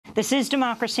This is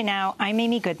Democracy Now! I'm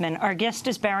Amy Goodman. Our guest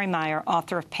is Barry Meyer,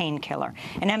 author of Painkiller,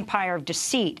 An Empire of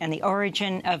Deceit and the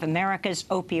Origin of America's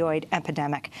Opioid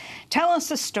Epidemic. Tell us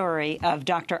the story of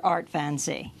Dr. Art Van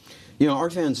Zee. You know,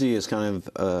 Art Van Zee is kind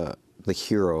of the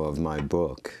hero of my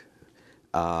book.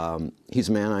 He's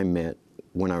a man I met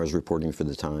when I was reporting for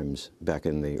the Times back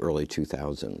in the early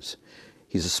 2000s.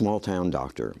 He's a small-town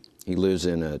doctor. He lives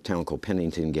in a town called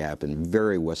Pennington Gap in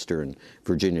very western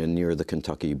Virginia near the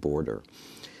Kentucky border.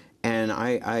 And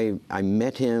I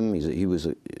met him.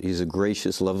 He's a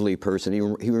gracious, lovely person.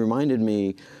 He reminded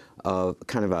me of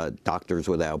kind of a Doctors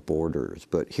Without Borders,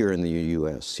 but here in the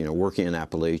U.S., you know, working in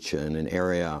Appalachia, in an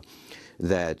area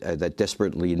that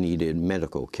desperately needed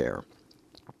medical care.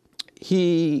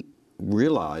 He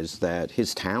realized that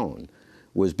his town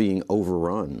was being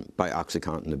overrun by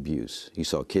OxyContin abuse. He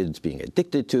saw kids being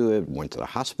addicted to it, went to the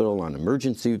hospital on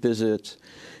emergency visits,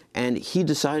 and he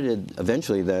decided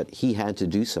eventually that he had to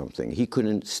do something. He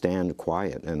couldn't stand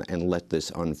quiet and let this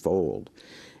unfold.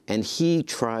 And he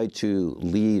tried to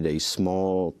lead a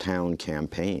small town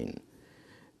campaign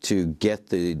to get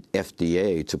the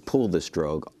FDA to pull this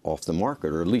drug off the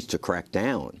market, or at least to crack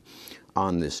down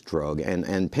on this drug.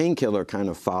 And Painkiller kind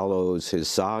of follows his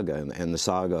saga and the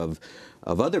saga of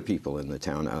other people in the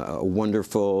town. A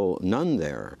wonderful nun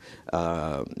there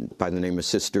by the name of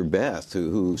Sister Beth,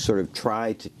 who sort of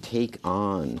tried to take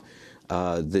on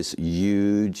this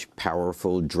huge,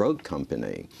 powerful drug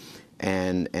company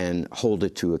and hold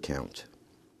it to account.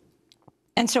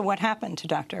 And so what happened to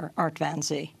Dr. Art Van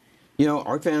Zee? You know,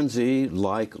 Art Van Zee,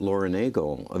 like Laura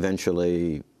Nagle,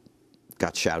 eventually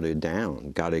got shouted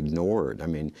down, got ignored. I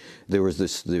mean, there's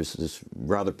this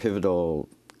rather pivotal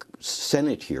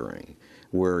Senate hearing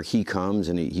where he comes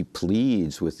and he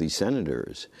pleads with these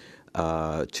senators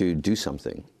to do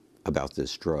something about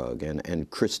this drug. And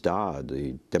Chris Dodd,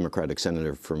 the Democratic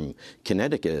senator from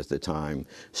Connecticut at the time,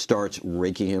 starts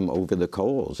raking him over the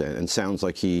coals and sounds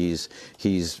like he's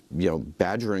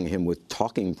badgering him with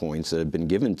talking points that have been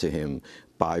given to him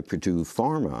by Purdue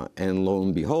Pharma. And lo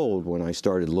and behold, when I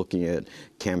started looking at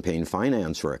campaign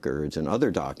finance records and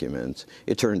other documents,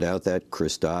 it turned out that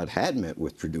Chris Dodd had met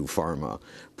with Purdue Pharma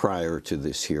prior to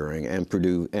this hearing, and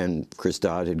Chris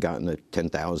Dodd had gotten a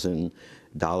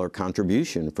 $10,000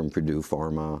 contribution from Purdue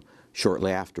Pharma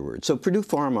shortly afterwards. So Purdue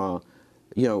Pharma,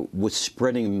 you know, was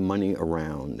spreading money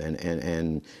around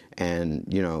and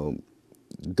you know,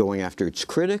 going after its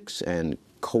critics and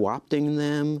co-opting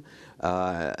them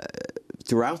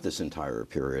throughout this entire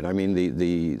period. I mean,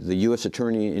 the U.S.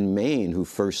 attorney in Maine who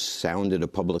first sounded a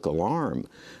public alarm.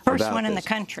 First one in the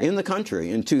country. In the country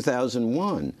in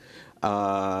 2001.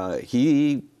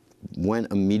 He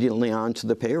went immediately onto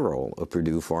the payroll of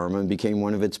Purdue Pharma and became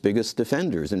one of its biggest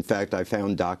defenders. In fact, I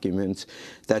found documents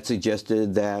that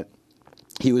suggested that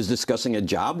he was discussing a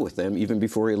job with them even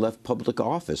before he left public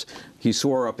office. He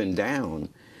swore up and down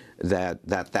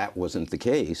that wasn't the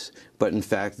case, but in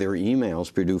fact their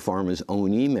emails, Purdue Pharma's own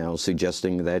emails,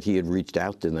 suggesting that he had reached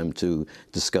out to them to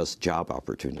discuss job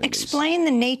opportunities. Explain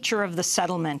the nature of the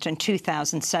settlement in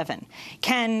 2007.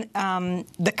 Can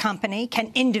the company,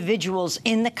 can individuals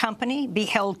in the company be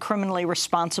held criminally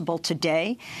responsible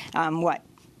today?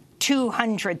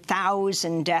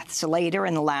 200,000 deaths later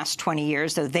in the last 20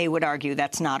 years, though they would argue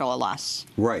that's not all us.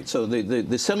 Right. So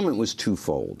the settlement was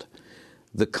twofold.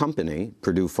 The company,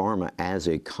 Purdue Pharma, as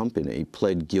a company,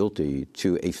 pled guilty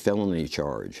to a felony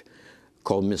charge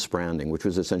called misbranding, which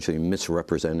was essentially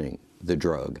misrepresenting the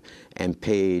drug, and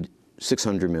paid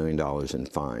 $600 million in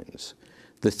fines.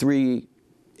 The three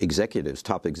executives,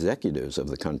 top executives of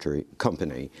the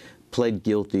company, pled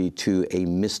guilty to a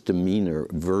misdemeanor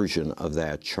version of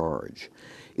that charge.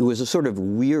 It was a sort of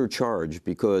weird charge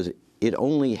because it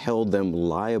only held them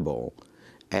liable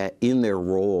in their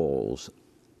roles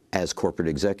as corporate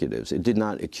executives. It did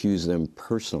not accuse them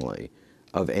personally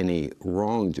of any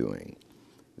wrongdoing.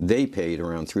 They paid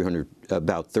around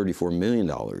about $34 million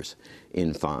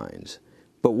in fines.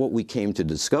 But what we came to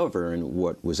discover, and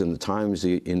what was in the Times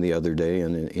in the other day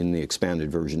and in the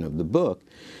expanded version of the book,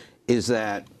 is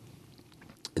that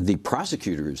the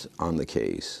prosecutors on the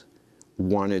case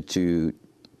wanted to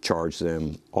charge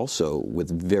them also with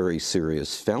very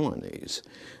serious felonies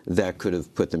that could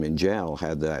have put them in jail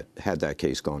had that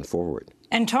case gone forward.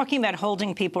 And talking about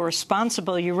holding people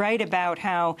responsible, you write about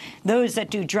how those that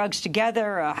do drugs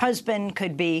together, a husband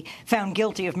could be found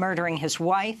guilty of murdering his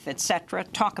wife, etc.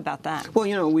 Talk about that. Well,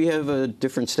 you know, we have a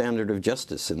different standard of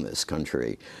justice in this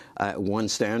country. One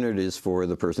standard is for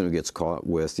the person who gets caught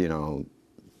with, you know,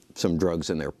 some drugs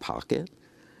in their pocket.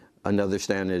 Another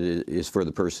standard is for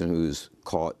the person who's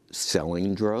caught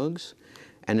selling drugs.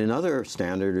 And another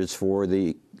standard is for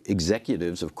the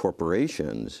executives of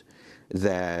corporations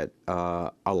that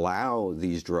allow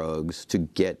these drugs to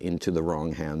get into the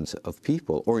wrong hands of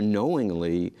people, or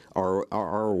knowingly are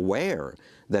aware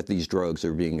that these drugs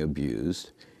are being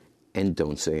abused and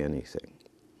don't say anything.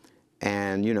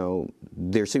 And, you know,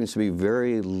 there seems to be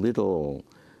very little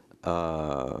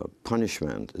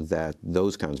punishment that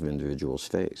those kinds of individuals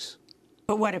face.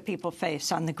 But what do people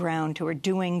face on the ground who are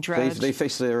doing drugs? They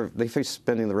face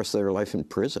spending the rest of their life in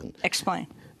prison. Explain.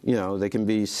 You know, they can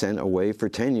be sent away for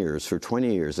 10 years, for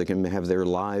 20 years. They can have their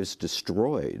lives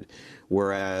destroyed,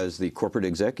 whereas the corporate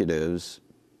executives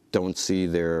don't see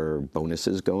their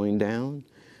bonuses going down.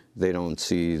 They don't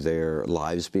see their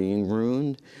lives being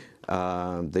ruined.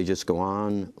 They just go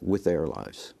on with their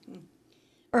lives.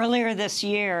 Earlier this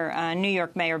year, New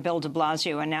York Mayor Bill de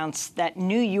Blasio announced that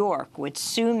New York would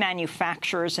sue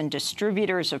manufacturers and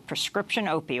distributors of prescription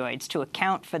opioids to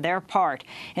account for their part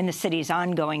in the city's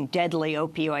ongoing deadly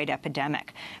opioid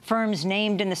epidemic. Firms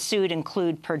named in the suit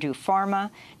include Purdue Pharma,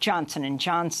 Johnson &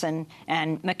 Johnson,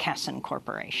 and McKesson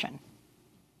Corporation.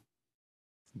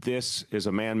 This is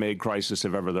a man-made crisis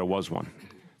if ever there was one,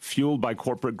 fueled by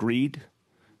corporate greed,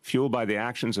 fueled by the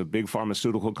actions of big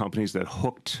pharmaceutical companies that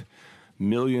hooked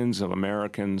millions of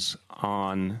Americans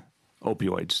on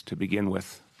opioids to begin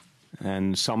with.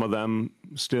 And some of them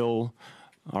still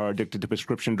are addicted to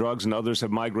prescription drugs, and others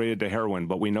have migrated to heroin.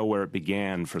 But we know where it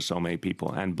began for so many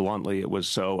people. And bluntly, it was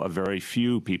so a very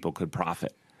few people could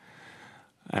profit.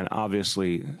 And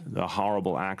obviously, the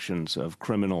horrible actions of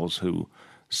criminals who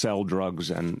sell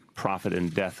drugs and profit in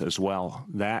death as well,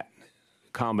 that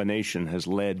combination has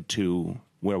led to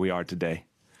where we are today.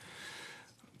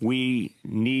 We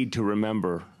need to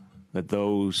remember that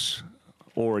those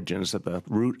origins, that the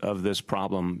root of this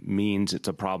problem means it's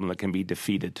a problem that can be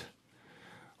defeated.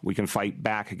 We can fight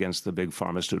back against the big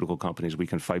pharmaceutical companies. We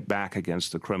can fight back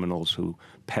against the criminals who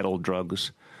peddle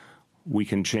drugs. We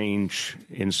can change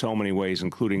in so many ways,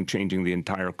 including changing the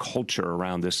entire culture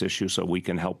around this issue so we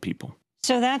can help people.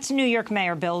 So that's New York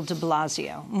Mayor Bill de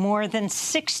Blasio. More than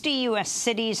 60 U.S.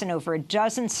 cities and over a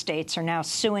dozen states are now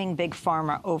suing Big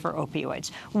Pharma over opioids.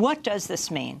 What does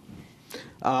this mean?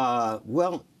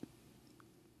 Well,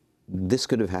 this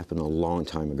could have happened a long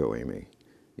time ago, Amy.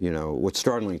 You know, what's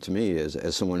startling to me is,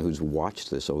 as someone who's watched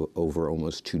this over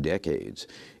almost 2 decades,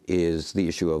 is the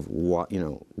issue of,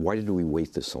 why did we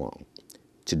wait this long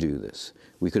to do this?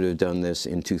 We could have done this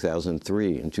in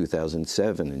 2003, in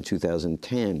 2007, in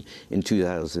 2010, in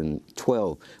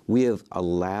 2012. We have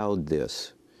allowed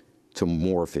this to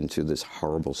morph into this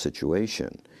horrible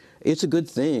situation. It's a good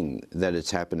thing that it's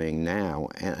happening now,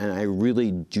 and I really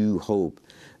do hope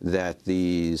that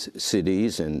these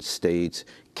cities and states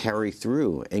carry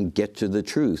through and get to the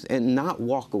truth and not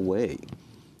walk away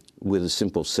with a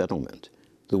simple settlement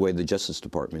the way the Justice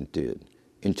Department did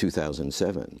in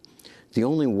 2007. The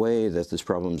only way that this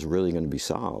problem is really going to be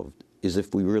solved is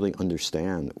if we really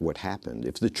understand what happened,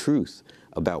 if the truth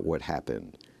about what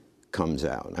happened comes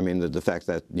out. I mean, the fact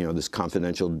that, this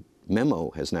confidential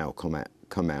memo has now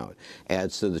come out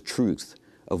adds to the truth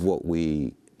of what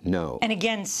we know. And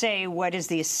again, say what is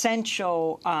the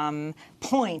essential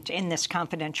point in this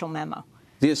confidential memo?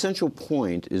 The essential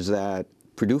point is that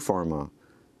Purdue Pharma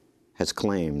has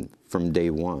claimed from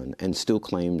day one, and still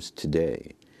claims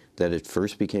today, that it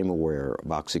first became aware of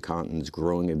OxyContin's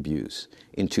growing abuse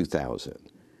in 2000.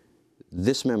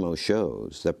 This memo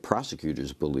shows that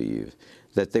prosecutors believe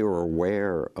that they were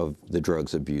aware of the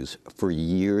drug's abuse for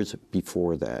years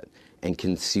before that and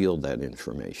concealed that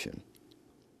information.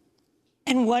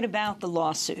 And what about the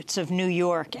lawsuits of New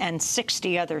York and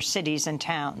 60 other cities and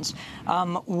towns?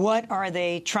 What are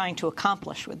they trying to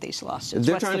accomplish with these lawsuits?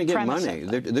 They're trying to get money.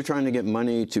 They're trying to get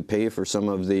money to pay for some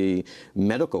of the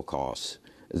medical costs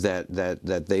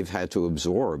that they've had to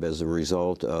absorb as a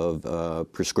result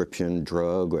of prescription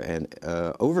drug and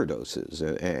overdoses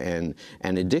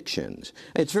and addictions.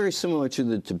 It's very similar to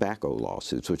the tobacco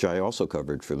lawsuits, which I also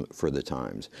covered for the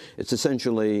Times. It's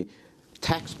essentially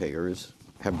taxpayers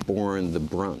have borne the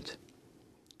brunt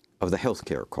of the health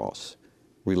care costs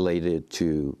related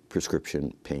to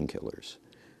prescription painkillers.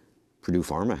 Purdue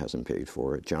Pharma hasn't paid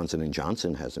for it. Johnson &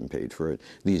 Johnson hasn't paid for it.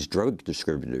 These drug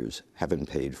distributors haven't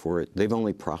paid for it. They've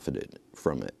only profited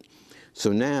from it.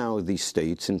 So now these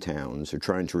states and towns are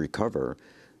trying to recover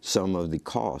some of the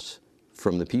costs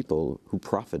from the people who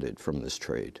profited from this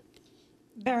trade.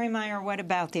 Barry Meyer, what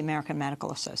about the American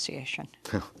Medical Association?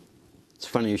 It's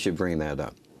funny you should bring that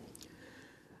up.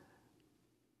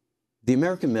 The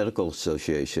American Medical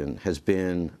Association has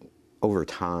been, over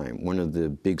time, one of the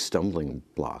big stumbling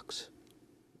blocks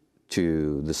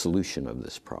to the solution of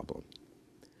this problem.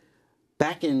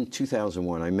 Back in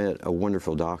 2001, I met a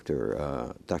wonderful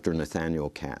doctor, Dr. Nathaniel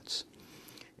Katz,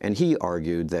 and he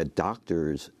argued that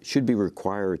doctors should be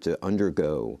required to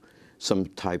undergo some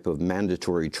type of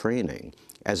mandatory training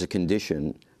as a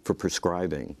condition for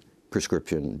prescribing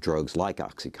prescription drugs like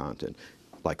OxyContin.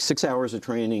 Like 6 hours of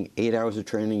training, 8 hours of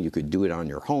training. You could do it on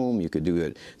your home. You could do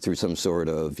it through some sort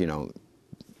of,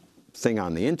 thing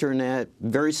on the internet.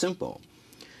 Very simple.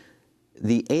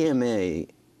 The AMA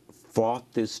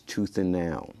fought this tooth and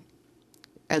nail.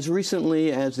 As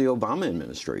recently as the Obama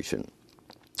administration,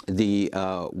 the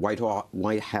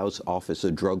White House Office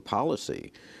of Drug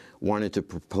Policy wanted to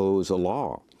propose a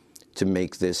law to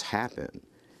make this happen.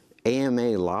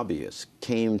 AMA lobbyists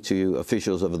came to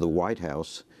officials of the White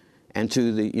House and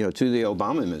to the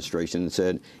Obama administration and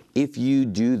said, if you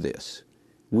do this,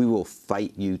 we will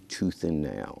fight you tooth and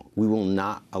nail. We will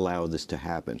not allow this to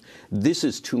happen. This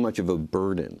is too much of a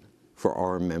burden for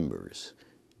our members.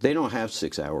 They don't have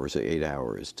 6 hours or 8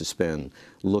 hours to spend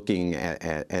looking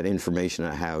at information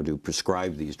on how to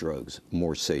prescribe these drugs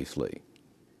more safely.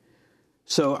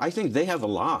 So I think they have a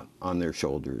lot on their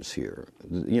shoulders here.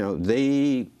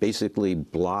 They basically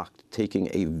blocked taking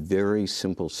a very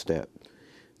simple step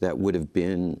that would have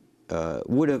been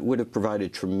would have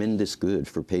provided tremendous good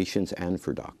for patients and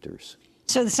for doctors.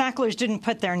 So the Sacklers didn't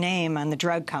put their name on the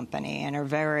drug company and are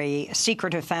very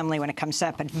secretive family when it comes to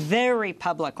that, but very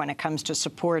public when it comes to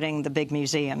supporting the big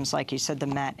museums, like you said, the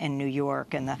Met in New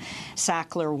York and the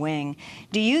Sackler Wing.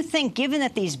 Do you think, given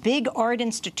that these big art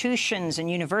institutions and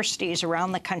universities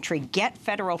around the country get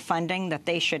federal funding, that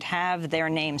they should have their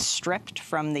names stripped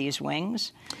from these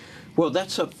wings? Well,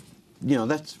 that's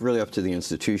really up to the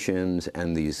institutions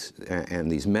and these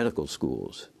medical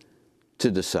schools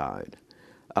to decide.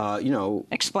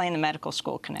 Explain the medical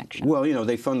school connection. Well,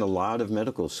 they fund a lot of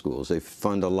medical schools. They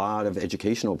fund a lot of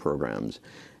educational programs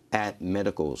at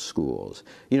medical schools.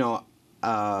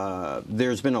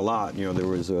 There's been a lot. There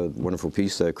was a wonderful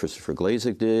piece that Christopher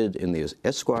Glazik did in the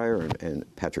Esquire and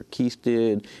Patrick Keith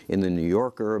did in the New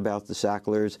Yorker about the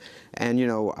Sacklers. And,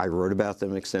 I wrote about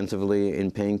them extensively in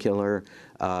Painkiller.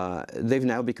 They've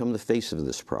now become the face of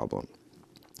this problem.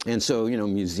 And so,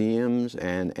 museums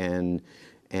and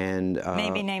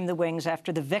maybe name the wings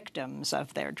after the victims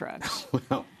of their drugs.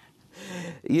 Well,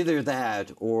 either that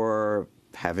or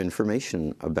have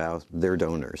information about their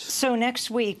donors. So next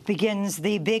week begins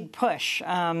the big push.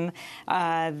 The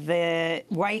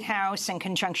White House, in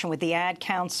conjunction with the Ad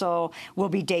Council, will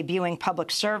be debuting public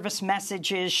service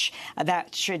messages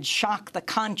that should shock the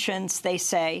conscience, they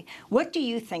say. What do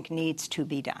you think needs to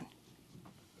be done?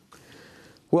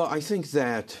 Well, I think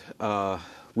that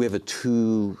we have a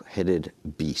two-headed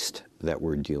beast that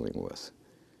we're dealing with.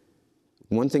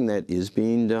 One thing that is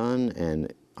being done,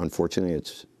 and unfortunately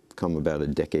it's come about a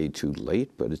decade too late,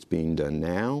 but it's being done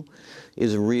now,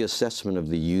 is a reassessment of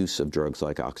the use of drugs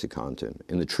like OxyContin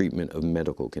in the treatment of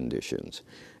medical conditions.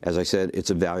 As I said,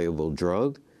 it's a valuable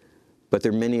drug, but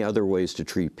there are many other ways to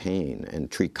treat pain and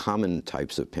treat common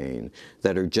types of pain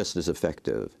that are just as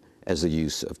effective as the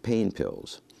use of pain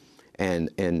pills.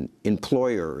 And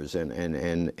employers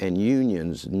and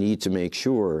unions need to make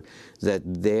sure that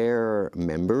their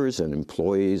members and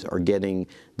employees are getting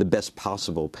the best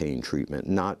possible pain treatment,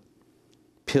 not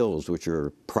pills which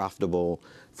are profitable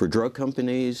for drug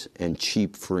companies and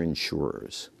cheap for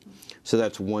insurers. So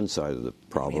that's one side of the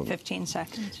problem. 15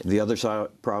 seconds. The other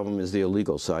problem is the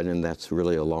illegal side, and that's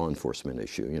really a law enforcement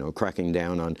issue. Cracking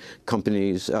down on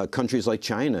countries like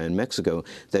China and Mexico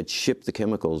that ship the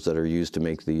chemicals that are used to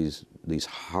make these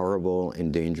horrible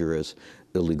and dangerous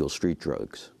illegal street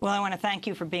drugs. Well, I want to thank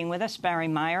you for being with us. Barry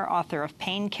Meyer, author of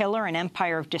Painkiller, An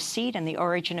Empire of Deceit and the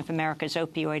Origin of America's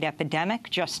Opioid Epidemic,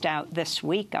 just out this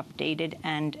week, updated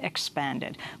and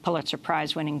expanded. Pulitzer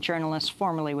Prize-winning journalist,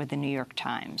 formerly with the New York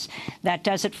Times. That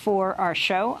does it for our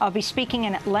show. I'll be speaking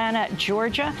in Atlanta,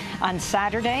 Georgia on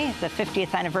Saturday, the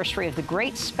 50th anniversary of the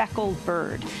Great Speckled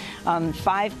Bird.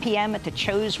 5 p.m. at the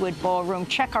Chosewood Ballroom.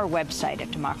 Check our website at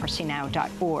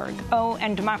democracynow.org. Oh,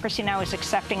 and Democracy Now! Is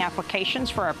accepting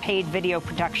applications for our paid video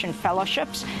production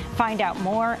fellowships. Find out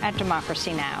more at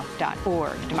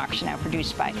democracynow.org. Democracy Now!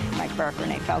 Produced by Mike Burke,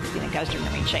 Renee Feldstein, and Guzman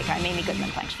Marine Sheikh. I'm Amy Goodman.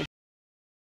 Thanks for